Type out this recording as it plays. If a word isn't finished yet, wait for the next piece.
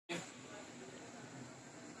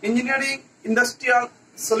Engineering industrial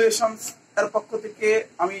solutions এর পক্ষ থেকে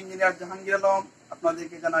আমি ইঞ্জিনিয়ার জাহাঙ্গীর আলম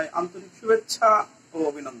আপনাদেরকে জানাই আন্তরিক শুভেচ্ছা ও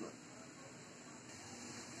অভিনন্দন।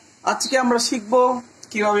 আজকে আমরা শিখব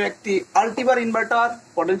কিভাবে একটি আল্টিভার ইনভার্টার,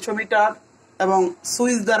 পটেনশিওমিটার এবং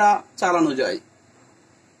সুইচ দ্বারা চালানো যায়।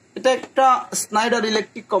 এটা একটা স্নাইডার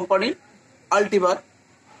ইলেকট্রিক কোম্পানির আল্টিভার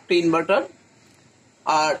ইনভার্টার।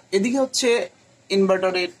 আর এদিকে হচ্ছে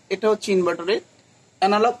ইনভার্টারের, এটা হচ্ছে ইনভার্টারের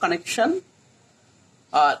অ্যানালগ কানেকশন,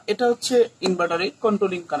 আর এটা হচ্ছে ইনভার্টারের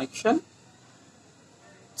controlling connection,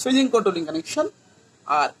 switching controlling connection.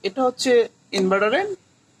 আর এটা হচ্ছে ইনভার্টারের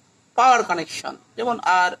পাওয়ার কানেকশন, যেমন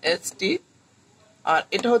RST। আর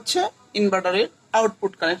এটা হচ্ছে ইনভার্টারের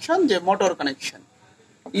আউটপুট কানেকশন, যে মোটর কানেকশন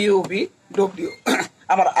UVW।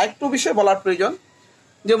 আমার আরেকটু বিষয় বলার প্রয়োজন,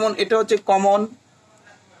 যেমন এটা হচ্ছে কমন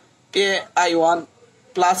AI1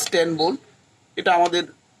 প্লাস 10 ভোল্ট। এটা আমাদের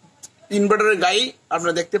ইনভার্টারের গায়ে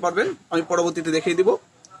আপনারা দেখতে পারবেন, আমি পরবর্তীতে দেখিয়ে দিব।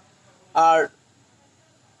 আর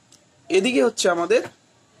এদিকে হচ্ছে আমাদের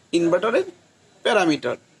ইনভার্টারের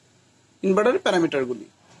প্যারামিটারগুলি।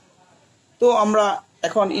 তো আমরা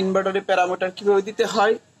এখন ইনভার্টারের প্যারামিটার কিভাবে দিতে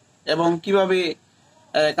হয় এবং কিভাবে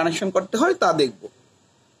কানেকশন করতে হয় তা দেখব।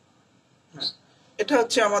 এটা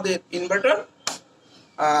হচ্ছে আমাদের ইনভার্টার।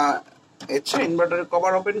 ইনভার্টারের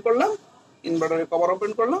কভার ওপেন করলাম,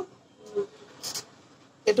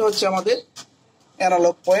 এটা হচ্ছে আমাদের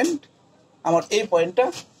অ্যানালগ পয়েন্ট, আমার এই পয়েন্টটা,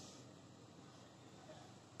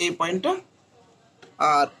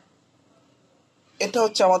 আর এটা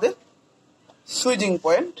হচ্ছে আমাদের সুইচিং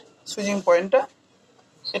পয়েন্টটা,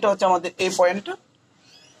 এটা হচ্ছে আমাদের এই পয়েন্ট।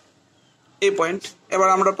 এবার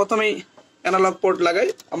আমরা প্রথমেই অ্যানালগ পোর্ট লাগাই।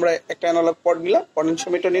 আমরা একটা অ্যানালগ পোর্ট নিলাম,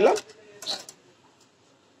 পটেনশিওমিটার নিলাম,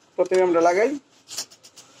 প্রথমে আমরা লাগাই।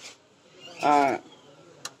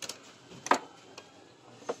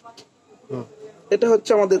 এটা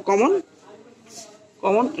হচ্ছে আমাদের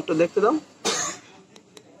কমন, একটু দেখতে দাও।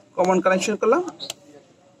 কমন কানেকশন করলাম,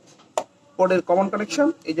 পোর্টের কমন কানেকশন,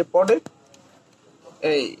 এই যে পোর্টে,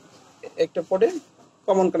 এই একটা পোর্টে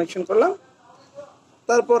কমন কানেকশন করলাম।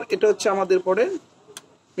 তারপর এটা হচ্ছে আমাদের পোর্টের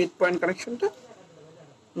মিড পয়েন্ট কানেকশনটা,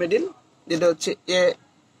 মিডিল, যেটা হচ্ছে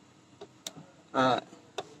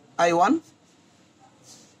AI1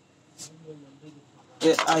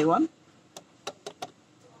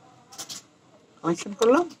 কানেকশন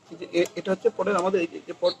করলাম। এটা হচ্ছে পোর্টের আমাদের এই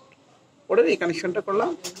পোর্টের এই কানেকশনটা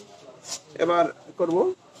করলাম। এবার করব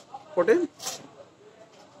পোর্টে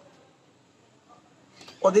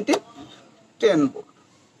পজিটিভ 10 ভোল্ট,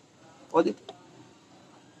 পজিটিভ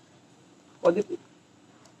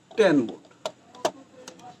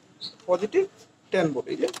 10 ভোল্ট,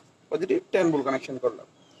 এই যে পজিটিভ 10 ভোল্ট কানেকশন করলাম।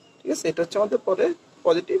 ঠিক আছে, এটা হচ্ছে আমাদের পরে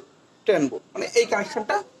পজিটিভ 10 ভোল্ট, মানে এই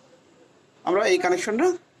কানেকশনটা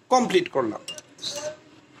কমপ্লিট করলাম।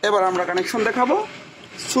 এবার আমরা কানেকশন দেখাবো,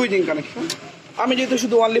 সুইচিং কানেকশন। আমি যেহেতু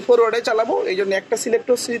শুধু অনলি ফরওয়ার্ডে চালাবো, এই জন্য একটা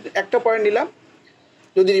সিলেক্টর সুইচ, একটা পয়েন্ট নিলাম।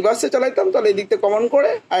 যদি রিভার্সে চালাইতাম তাহলে এই দিকতে কমন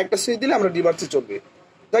করে আর একটা সুইচ দিলে আমরা রিভার্সে চলবে।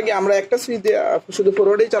 দেখি আমরা একটা সুইচ দিয়ে শুধু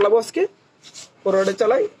ফরওয়ার্ডেই চালাবো আজকে, ফরওয়ার্ডে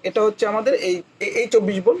চালাই। এটা হচ্ছে আমাদের এই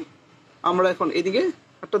 24 ভোল্ট। আমরা এখন এইদিকে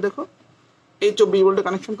একটা দেখো, এই 24 ভোল্টে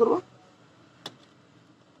কানেকশন করবো।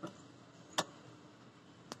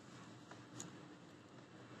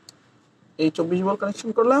 এই 24 ভোল্ট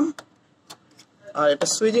কানেকশন করলাম। আর এটা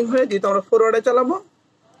সুইচিং হয়ে, যেহেতু আমরা ফরওয়ার্ডে চালাবো,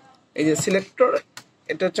 এই যে সিলেক্টর,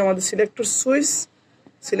 এটা হচ্ছে আমাদের সিলেক্টর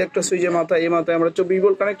সুইচের মাথায়, এই মাথায় আমরা 24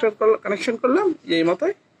 ভোল্ট কানেকশন করলাম, এই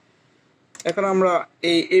মাথায়। এখন আমরা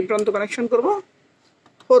এই প্রান্ত কানেকশন করব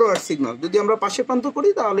ফরওয়ার্ড সিগন্যাল। যদি আমরা পাশে প্রান্ত করি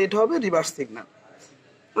তাহলে এটা হবে রিভার্স সিগন্যাল।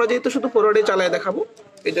 আমরা যেহেতু শুধু ফরওয়ার্ডে চালায় দেখাবো,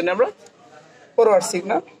 এই জন্য আমরা ফরওয়ার্ড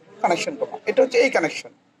সিগন্যাল কানেকশন করবো। এটা হচ্ছে এই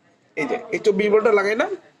কানেকশন, এই যে এই 24 ভোল্টটা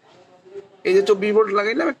লাগাইলাম, এই যে 24 ভোল্ট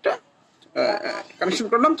লাগাইলাম, একটা কানেকশন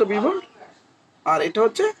করলাম 24 ভোল্ট। আর এটা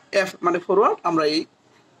হচ্ছে F মানে ফরওয়ার্ড, আমরা এই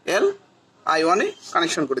LI1 এ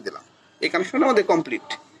কানেকশন করে দিলাম। এই কানেকশনটা আমাদের কমপ্লিট।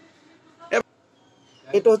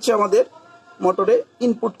 এটা হচ্ছে আমাদের মোটরে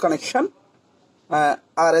ইনপুট কানেকশন,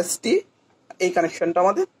 RST, এই কানেকশনটা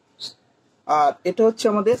আমাদের। আর এটা হচ্ছে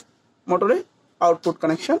আমাদের মোটরে আউটপুট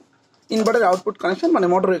কানেকশন, ইনভার্টারের আউটপুট কানেকশন, মানে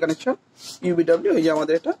মোটরের কানেকশন UVW। এই যে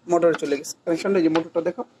আমাদের এটা মোটরে চলে গেছে কানেকশনটা, এই যে মোটরটা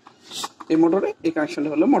দেখো, এই মোটরে এই কানেকশনটা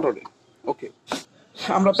হলো মোটরে। ওকে,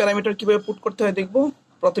 আমরা প্যারামিটার কিভাবে পুট করতে হয় দেখবো।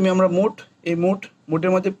 প্রথমে আমরা এই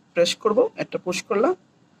মোডের মধ্যে প্রেস করব, একটা পুশ করলাম।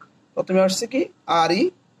 প্রথমে আসছে কি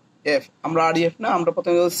REF, আমরা REF না, আমরা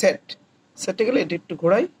প্রথমে সেটে গেলে এটা একটু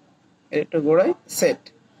ঘোরাই,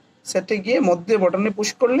 সেটে গিয়ে মধ্যে বটনে পুশ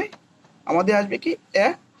করলে আমাদের আসবে কি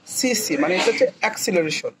CC, মানে এটা হচ্ছে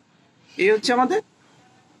অ্যাক্সিলারেশন। এই হচ্ছে আমাদের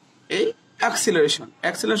এই অ্যাক্সিলারেশন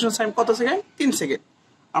টাইম কত সেকেন্ড? 3 সেকেন্ড।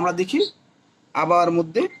 আমরা দেখি, আবার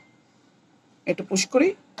মধ্যে একটু পুশ করি,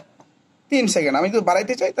 3 সেকেন্ড। আমি যদি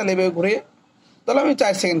বাড়াইতে চাই তাহলে এভাবে ঘুরে, তাহলে আমি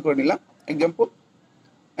 4 সেকেন্ড করে নিলাম এক্সাম্পল।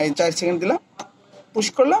 এই 4 সেকেন্ড দিলাম, পুশ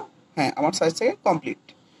করলাম, হ্যাঁ আমার 4 সেকেন্ড কমপ্লিট।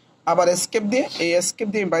 আবার এসকেপ দিয়ে, এই এসকেপ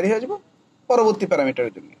দিয়ে আমি বাইরে হয়ে যাবো পরবর্তী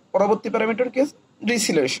প্যারামিটারের জন্য। পরবর্তী প্যারামিটার কি আছে?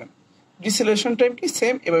 ডিসিলেশন। ডিসিলেশন টাইম কি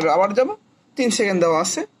সেম, এভাবে আবার যাব, 3 সেকেন্ড দেওয়া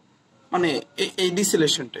আছে, মানে এই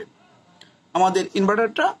ডিসিলেশন টাইম। আমাদের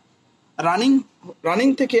ইনভার্টারটা রানিং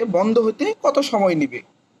থেকে বন্ধ হতে কত সময় নিবে,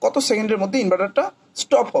 কত সেকেন্ডের মধ্যে ইনভার্টারটা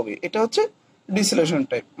স্টপ হবে, এটা হচ্ছে ডিসিলেশন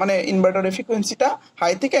টাইম। মানে ইনভার্টারের ফ্রিকোয়েন্সিটা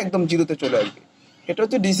হাই থেকে একদম জিরোতে চলে আসবে, এটা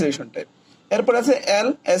হচ্ছে ডিসিলেশন টাইম। এরপর আছে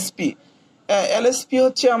এলএসপি। এলএসপি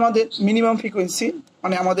হচ্ছে আমাদের মিনিমাম ফ্রিকোয়েন্সি,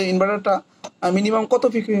 মানে আমাদের ইনভার্টারটা মিনিমাম কত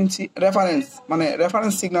ফ্রিকোয়েন্সি রেফারেন্স, মানে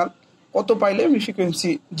রেফারেন্স সিগন্যাল কত পাইলে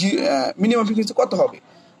ফ্রিকোয়েন্সি মিনিমাম ফ্রিকোয়েন্সি কত হবে।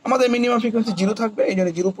 আমাদের মিনিমাম ফ্রিকোয়েন্সি 0 থাকবে, এই জন্য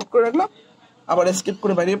 0 পুট করে রাখলাম, আবার স্কিপ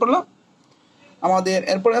করে বেরিয়ে পড়লাম। আমাদের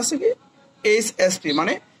এরপরে আছে কি এইচএসপি,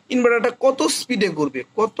 মানে ইনভার্টারটা কত স্পিডে ঘুরবে,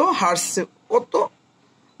 কত হার্টসে, কত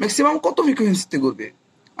ম্যাক্সিমাম কত ফ্রিকোয়েন্সিতে ঘুরবে।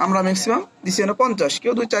 আমরা ম্যাক্সিমাম দিচ্ছি না 50,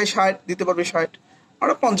 কেউ যদি চাই 60 দিতে পারবে 60,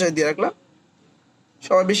 আমরা 50 দিয়ে রাখলাম।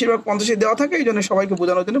 সবাই বেশিরভাগ 50 দেওয়া থাকে, এই জন্য সবাইকে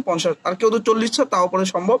বোঝানোর জন্য 50, আর কেউ তো 40 তাও পরে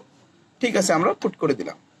সম্ভব, ঠিক আছে আমরা পুট করে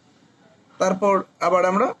দিলাম। তারপর আবার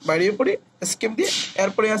আমরা বাইরে পড়ি স্কেপ দিয়ে।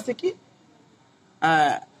 এরপরে আসছে কি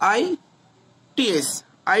আইটিএস।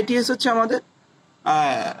 আইটিএস হচ্ছে আমাদের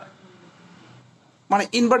মানে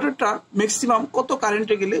ইনভার্টারটা ম্যাক্সিমাম কত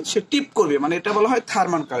কারেন্টে গেলে সে টিপ করবে, মানে এটা বলা হয়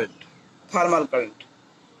থার্মাল কারেন্ট। থার্মাল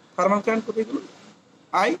কারেন্ট কোথায় গেল?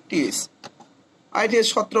 আইটিএস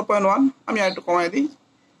 17.1, আমি আর একটু কমাই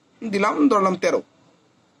দিলাম, ধরলাম 13,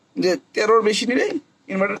 যে 13 বেশি নিলে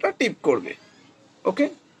ইনভার্টারটা টিপ করবে। ওকে,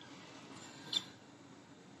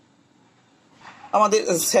 আমাদের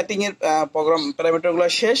সেটিং এর প্রোগ্রাম প্যারামিটারগুলো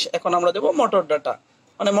শেষ। এখন আমরা দেবো মোটর ডাটা,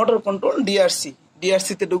 মানে মোটর কন্ট্রোল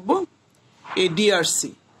ডিআরসি তে ঢুকবো। এই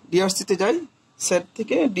ডিআরসি তে যাই, সেট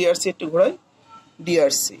থেকে ডিআরসি একটু ঘোরাই,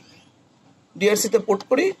 ডিআরসি তে পোর্ট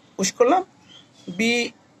করি, পুশ করলাম।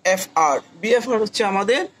 বিএফআর হচ্ছে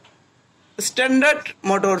আমাদের স্ট্যান্ডার্ড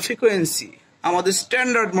মোটর ফ্রিকোয়েন্সি। আমাদের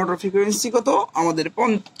স্ট্যান্ডার্ড মোটর ফ্রিকোয়েন্সি কত? আমাদের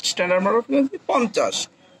স্ট্যান্ডার্ড মোটর ফ্রিকোয়েন্সি 50,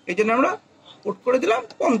 এই জন্য আমরা পুট করে দিলাম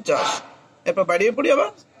 50। এরপর বাড়িয়ে পড়ি আবার।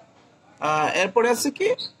 এরপরে আছে কি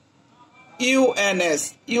ইউএনএস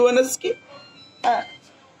কি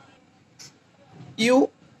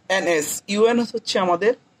ইউএনএস হচ্ছে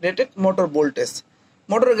আমাদের রেটেড মোটর ভোল্টেজ।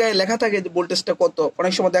 মোটরের গায়ে লেখা থাকে যে ভোল্টেজটা কত,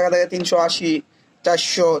 অনেক সময় দেখা থাকে 380,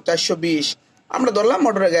 400, 420। আমরা ধরলাম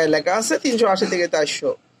মোটরের গায়ে লেখা আছে 380 থেকে 400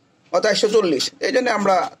 বা 440, এই জন্য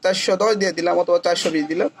আমরা 410 দিয়ে দিলাম, অথবা 420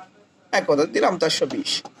 দিলাম, এক কথা দিলাম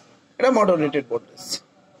 420। এটা মোটর রেটেড ভোল্টেজ।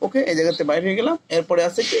 ওকে, এই জায়গাতে বাইরে হয়ে গেলাম। এরপরে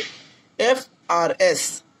আছে কি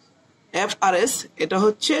এফআরএস, এটা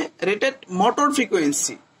হচ্ছে রেটেড মোটর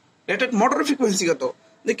ফ্রিকোয়েন্সি। কত?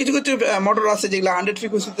 যে কিছু কিছু মোটর আছে যেগুলো 100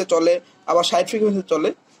 ফ্রিকোয়েন্সিতে চলে, আবার 60 ফ্রিকোয়েন্সিতে চলে।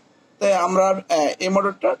 তাই আমরা এই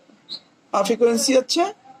মোটরটার ফ্রিকোয়েন্সি হচ্ছে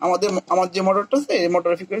আমার যে মোটরটা আছে এই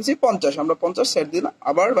মোটরের ফ্রিকোয়েন্সি 50, আমরা 50 সেট দিলাম,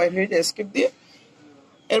 আবার বাইরে হয়ে যায় স্কিপ দিয়ে।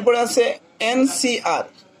 এরপরে আছে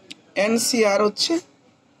এনসিআর হচ্ছে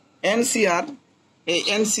এনসিআরটা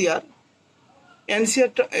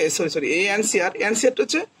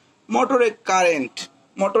হচ্ছে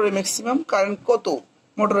মোটরের ম্যাক্সিমাম কারেন্ট কত,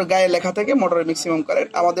 মোটরের গায়ে লেখা থাকে মোটরের ম্যাক্সিমাম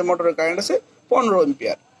কারেন্ট। আমাদের মোটরের কারেন্ট আছে 15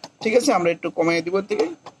 এম্পিয়ার, ঠিক আছে, আমরা একটু কমিয়ে দিব, থেকে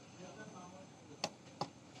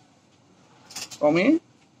কমিয়ে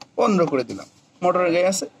 15 করে দিলাম। মোটরের গায়ে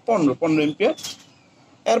আছে 15 এম্পিয়ার।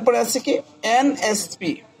 এরপরে আছে কি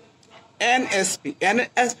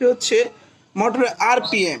এনএসপি হচ্ছে মোটরের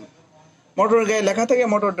আরপিএম। মোটরের গায়ে লেখা থাকে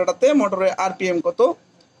মোটর ডাটাতে মোটরের আরপিএম কত।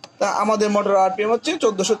 তা আমাদের মোটরের আরপিএম হচ্ছে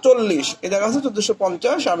 1440, এই জায়গা আছে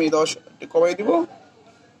 1450, আমি 10 কমাই দিব,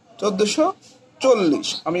 1440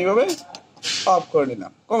 আমি এইভাবে অফ করে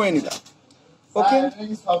নিলাম, কমিয়ে নিলাম।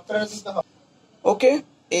 ওকে,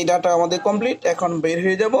 এই ডাটা আমাদের কমপ্লিট। এখন বের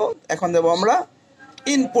হয়ে যাব। এখন দেবো আমরা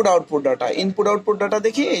ইনপুট আউটপুট ডাটা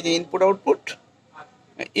দেখি। এই যে ইনপুট আউটপুট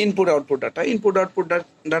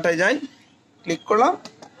ডাটায় যাই, ক্লিক করলাম।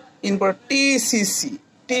 ইনপুট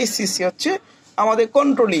টিসিসি হচ্ছে আমাদের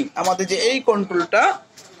কন্ট্রোলিং, আমাদের যে এই কন্ট্রোলটা,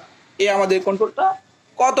 আমাদের কন্ট্রোলটা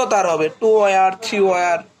কত তার হবে, 2 ওয়্যার 3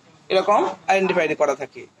 ওয়্যার এরকম আইডেন্টিফাই করা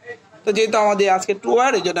থাকে। তো যেহেতু আমাদের আজকে 2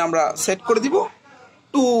 ওয়্যার, এই জন্য আমরা সেট করে দিব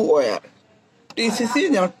 2 ওয়্যার। টিসিসি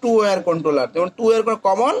যেমন 2 ওয়্যার কন্ট্রোলার, যেমন 2 ওয়্যার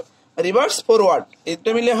কমন, রিভার্স, ফরওয়ার্ড, এটা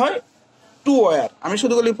মিলে হয় 2 ওয়্যার। আমি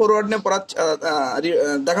শুধু খালি ফরওয়ার্ড নিয়ে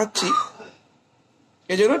দেখাচ্ছি,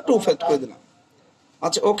 এই জন্য 2 সেট করে দিলাম।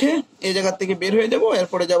 আচ্ছা, ওকে, এই জায়গা থেকে বের হয়ে যাব।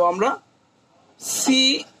 এরপরে যাব আমরা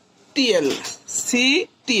সিটিএল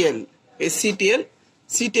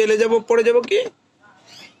এ যাব। পরে যাব কি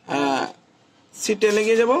সিটিএল এ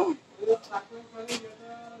গিয়ে যাব,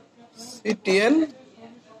 সিটিএল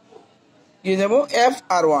গিয়ে যাব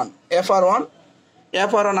FR1 FR1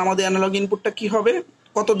 FR1 আমাদের অ্যানালগ ইনপুটটা কি হবে,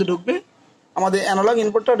 কত দিয়ে ঢুকবে, আমাদের অ্যানালগ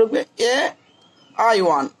ইনপুটটা ঢুকবে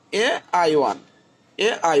AI1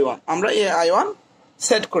 AI1 আমরা AI1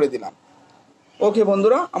 সেট করে দিলাম। ওকে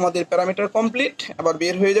বন্ধুরা, আমাদের প্যারামিটার কমপ্লিট। এবার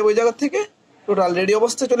বের হয়ে যাবো ওই জায়গা থেকে, টোটাল রেডি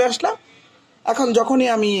অবস্থায় চলে আসলাম। এখন যখনই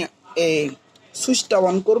আমি এই সুইচটা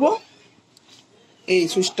অন করব, এই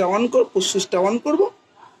সুইচটা অন পুশ সুইচটা অন করব,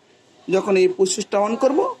 যখন এই পুশ সুইচটা অন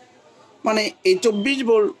করব মানে এই 24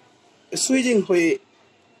 ভোল্ট সুইচিং হয়ে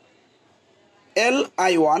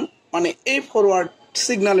LI1 মানে এই ফরওয়ার্ড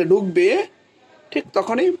সিগনালে ঢুকবে, ঠিক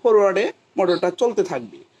তখনই ফরওয়ার্ডে মোটরটা চলতে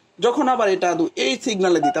থাকবে। যখন আবার এটা এই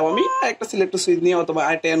সিগনালে দিতাম আমি একটা সিলেক্টর সুইচ নিয়ে অথবা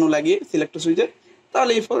একটা অ্যানো লাগিয়ে সিলেক্টর সুইচে,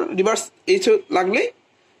 তাহলে এই রিভার্স এই লাগলে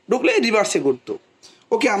ঢুকলে রিভার্সে ঘুরতো।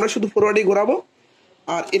 ওকে, আমরা শুধু ফরওয়ার্ডে ঘোরাবো।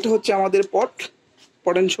 আর এটা হচ্ছে আমাদের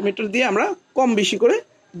পটেনশিওমিটার দিয়ে আমরা কম বেশি করে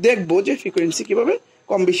দেখবো যে ফ্রিকোয়েন্সি কিভাবে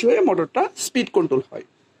কম বেশি হয়ে মোটরটা স্পিড কন্ট্রোল হয়।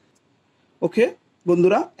 ওকে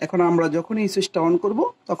বন্ধুরা, এখন আমরা যখন এই সুইচটা অন করব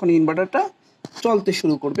তখন ইনভার্টারটা চলতে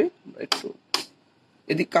শুরু করবে। একটু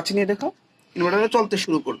এদিক কাছে নিয়ে দেখো, ইনভার্টারটা চলতে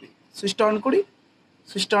শুরু করবে। সুইচটা অন করি,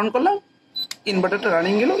 সুইচটা অন করলাম, ইনভার্টারটা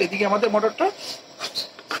রানিং গেল। এদিকে আমাদের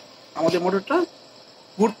মোটরটা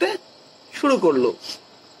ঘুরতে শুরু করলো।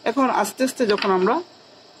 এখন আস্তে আস্তে যখন আমরা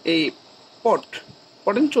এই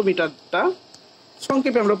পটেনশিওমিটারটা,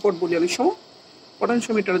 সংক্ষেপে আমরা পট বলি অনেক সময়,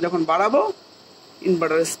 পটেনশিওমিটার যখন বাড়াবো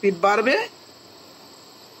ইনভার্টারের স্পিড বাড়বে,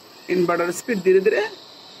 ইনভার্টারের স্পিড ধীরে ধীরে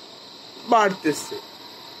বাড়তেছে।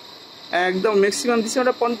 একদম ম্যাক্সিমাম দিচ্ছে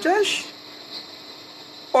আমরা 50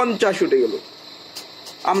 উঠে গেল।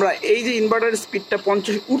 আমরা এই যে ইনভার্টারের স্পিডটা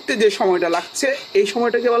 50 উঠতে যে সময়টা লাগছে, এই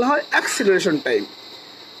সময়টাকে বলা হয় অ্যাক্সিলারেশন টাইম।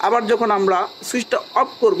 আবার যখন আমরা সুইচটা অফ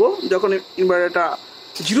করব, যখন ইনভার্টারটা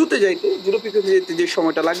জিরো ফ্রিকোয়েন্সি যেতে যে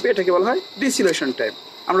সময়টা লাগবে, এটাকে বলা হয় ডিসিলেশন টাইম।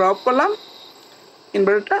 আমরা অফ করলাম,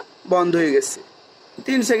 ইনভার্টারটা বন্ধ হয়ে গেছে,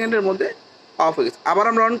 3 সেকেন্ডের মধ্যে অফ হয়ে গেছে। আবার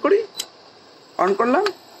আমরা অন করলাম,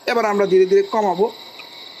 এবার আমরা ধীরে ধীরে কমাবো।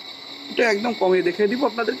 এটা একদম কমিয়ে দেখিয়ে দিব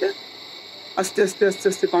আপনাদেরকে। আস্তে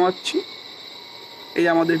আস্তে কমাচ্ছি। এই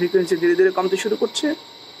আমাদের ফ্রিকোয়েন্সি ধীরে ধীরে কমতে শুরু করছে,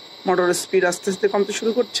 মোটরের স্পিড আস্তে আস্তে কমতে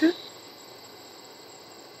শুরু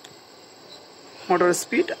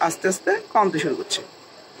করছে,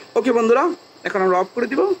 ওকে বন্ধুরা, এখন আমরা অফ করে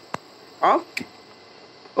দিব। অফ।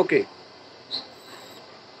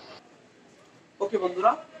 ওকে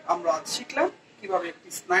বন্ধুরা, আমরা আজ শিখলাম কিভাবে একটি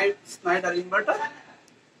স্নাইডার ইনভার্টার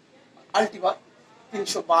আল্টিভার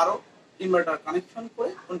 312 ইনভার্টার কানেকশন করে,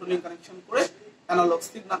 কন্ট্রোলিং কানেকশন করে অ্যানালগ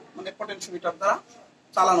সিগন্যাল মানে পটেনশিওমিটার দ্বারা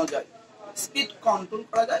চালানো যায়, স্পিড কন্ট্রোল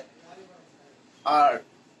করা যায়। আর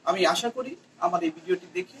আমি আশা করি আমার এই ভিডিওটি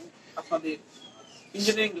দেখে আপনাদের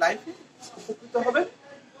ইঞ্জিনিয়ারিং লাইফে উপকৃত হবে।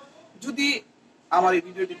 যদি আমার এই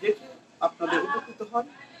ভিডিওটি দেখে আপনাদের উপকৃত হন,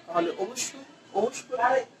 তাহলে অবশ্যই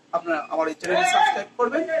আপনারা আমার এই চ্যানেলটি সাবস্ক্রাইব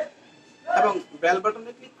করবেন এবং বেল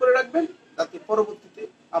বাটনে ক্লিক করে রাখবেন, যাতে পরবর্তীতে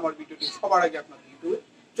আমার ভিডিওটি সবার আগে আপনাদের ইউটিউবে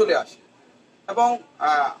চলে আসে। এবং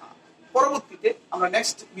পরবর্তীতে আমরা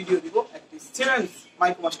নেক্সট ভিডিও দিব একটি সিমেন্স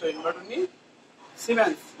মাইক্রোমাস্টার ইনভার্টার নিয়ে,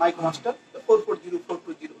 সিমেন্স মাইক্রোমাস্টার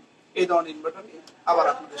 440420 এই ধরনের ইনভার্টার নিয়ে আবার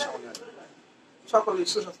আপনাদের সামনে আসবে। সকলের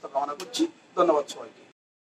সুস্বাস্থ্য কামনা করছি। ধন্যবাদ সবাইকে।